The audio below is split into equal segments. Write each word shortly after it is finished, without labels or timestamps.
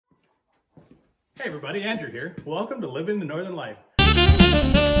Hey everybody, Andrew here. Welcome to Living the Northern Life.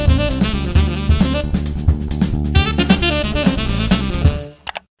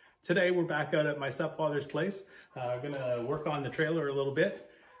 Today we're back out at my stepfather's place. Gonna work on the trailer a little bit.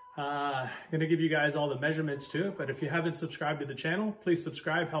 Gonna give you guys all the measurements to it, but if you haven't subscribed to the channel, please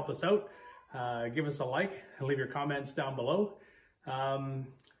subscribe, help us out. Give us a like and leave your comments down below.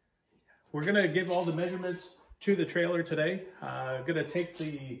 We're gonna give all the measurements to the trailer today. Gonna take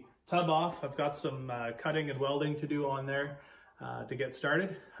the tub off. I've got some cutting and welding to do on there to get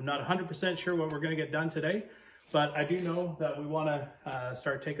started. I'm not 100% sure what we're gonna get done today, but I do know that we wanna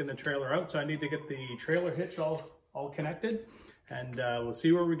start taking the trailer out, so I need to get the trailer hitch all connected, and we'll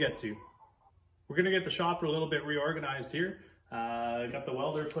see where we get to. We're gonna get the shop a little bit reorganized here. Got the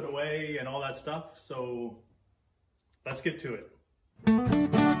welder put away and all that stuff, so let's get to it.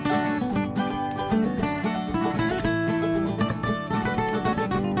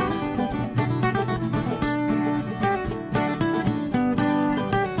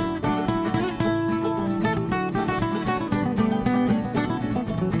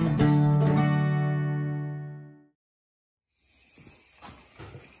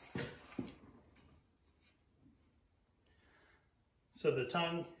 So the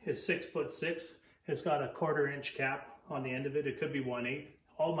tongue is 6'6". It's got a 1/4 inch cap on the end of it. It could be 1/8.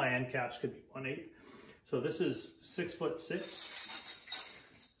 All my end caps could be 1/8. So this is 6'6".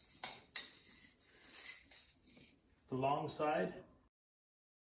 The long side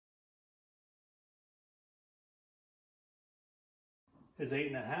is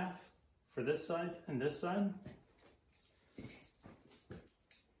 8.5 for this side and this side.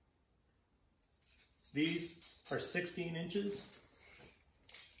 These are 16 inches.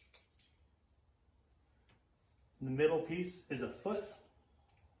 The middle piece is 1 foot.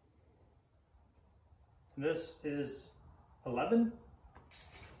 This is 11.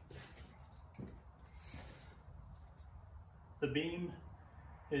 The beam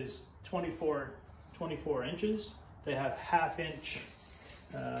is 24 inches. They have 1/2 inch.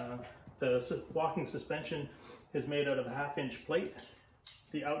 The walking suspension is made out of a 1/2 inch plate.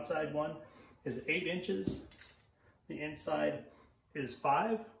 The outside one is 8 inches. The inside is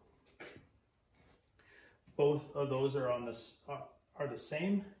 5. Both of those are on this are the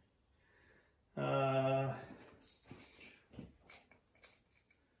same.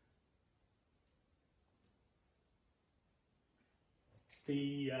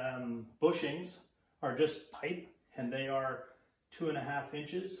 The bushings are just pipe, and they are 2.5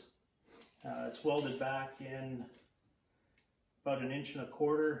 inches. It's welded back in about 1.25 inches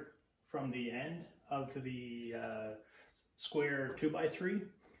from the end of the square 2x3.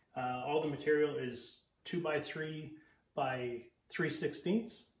 All the material is 2x3 by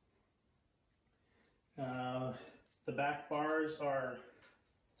 3/16. The back bars are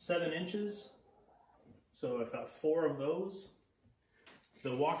 7 inches, so I've got 4 of those.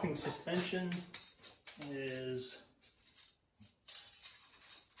 The walking suspension is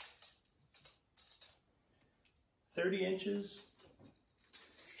 30 inches.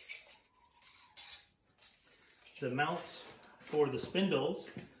 The mounts for the spindles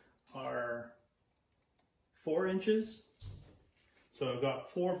are 4 inches. So I've got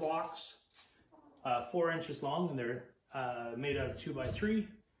 4 blocks, 4 inches long, and they're made out of 2x3.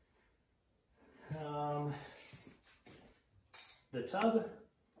 The tub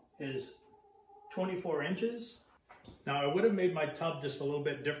is 24 inches. Now I would have made my tub just a little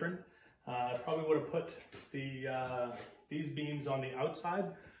bit different. I probably would have put these beams on the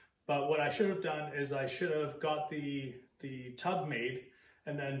outside, but what I should have done is I should have got the tub made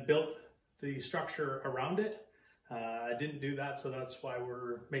and then built the structure around it. I didn't do that, so that's why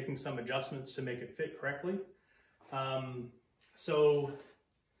we're making some adjustments to make it fit correctly. So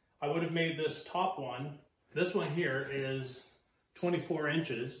I would have made this top one. This one here is 24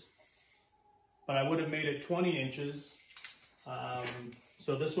 inches, but I would have made it 20 inches.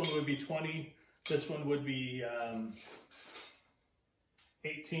 So this one would be 20, this one would be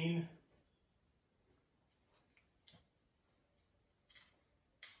 18.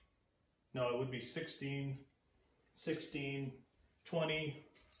 No, it would be 16, 20.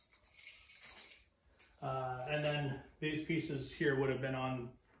 And then these pieces here would have been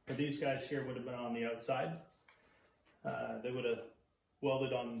on, or these guys here would have been on the outside. They would have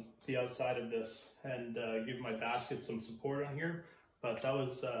welded on the outside of this and give my basket some support on here. But that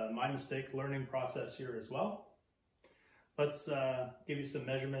was my mistake, learning process here as well. Let's give you some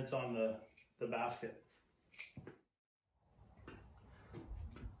measurements on the basket.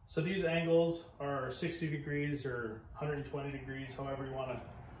 So these angles are 60 degrees or 120 degrees, however you want to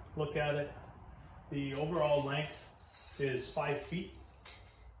look at it. The overall length is 5 feet.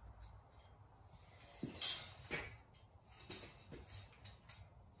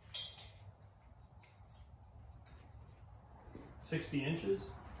 60 inches.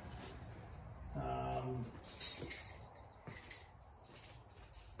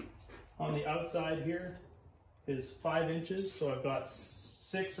 On the outside here is 5 inches, so I've got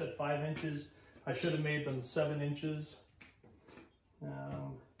 6 at 5 inches. I should have made them 7 inches.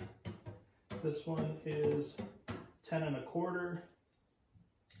 This one is 10 1/4.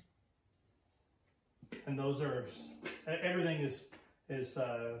 And those are, everything is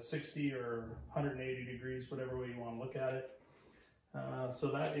 60 or 180 degrees, whatever way you want to look at it. So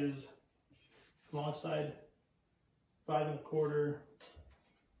that is alongside 5 1/4,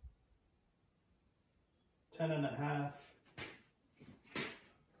 10 1/2,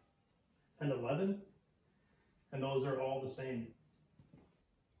 and 11. And those are all the same.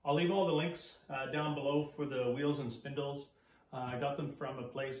 I'll leave all the links down below for the wheels and spindles. I got them from a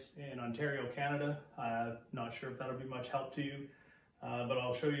place in Ontario, Canada. Not sure if that'll be much help to you, but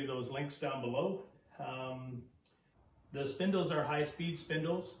I'll show you those links down below. The spindles are high-speed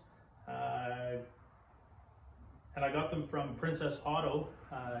spindles, and I got them from Princess Auto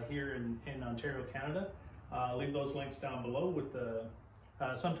here in Ontario, Canada. I'll leave those links down below with the,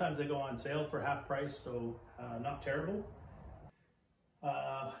 sometimes they go on sale for half price, so not terrible.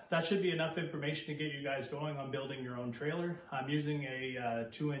 That should be enough information to get you guys going on building your own trailer. I'm using a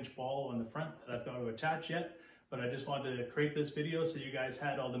 2-inch ball on the front that I've got to attach yet, but I just wanted to create this video so you guys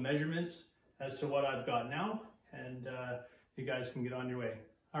had all the measurements as to what I've got now, and you guys can get on your way.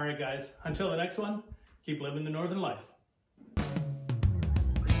 All right, guys, until the next one, keep living the Northern Life.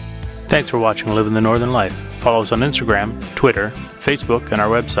 Thanks for watching Living the Northern Life. Follow us on Instagram, Twitter, Facebook, and our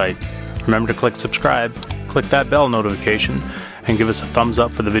website. Remember to click subscribe, click that bell notification, and give us a thumbs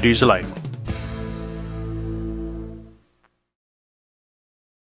up for the videos you like.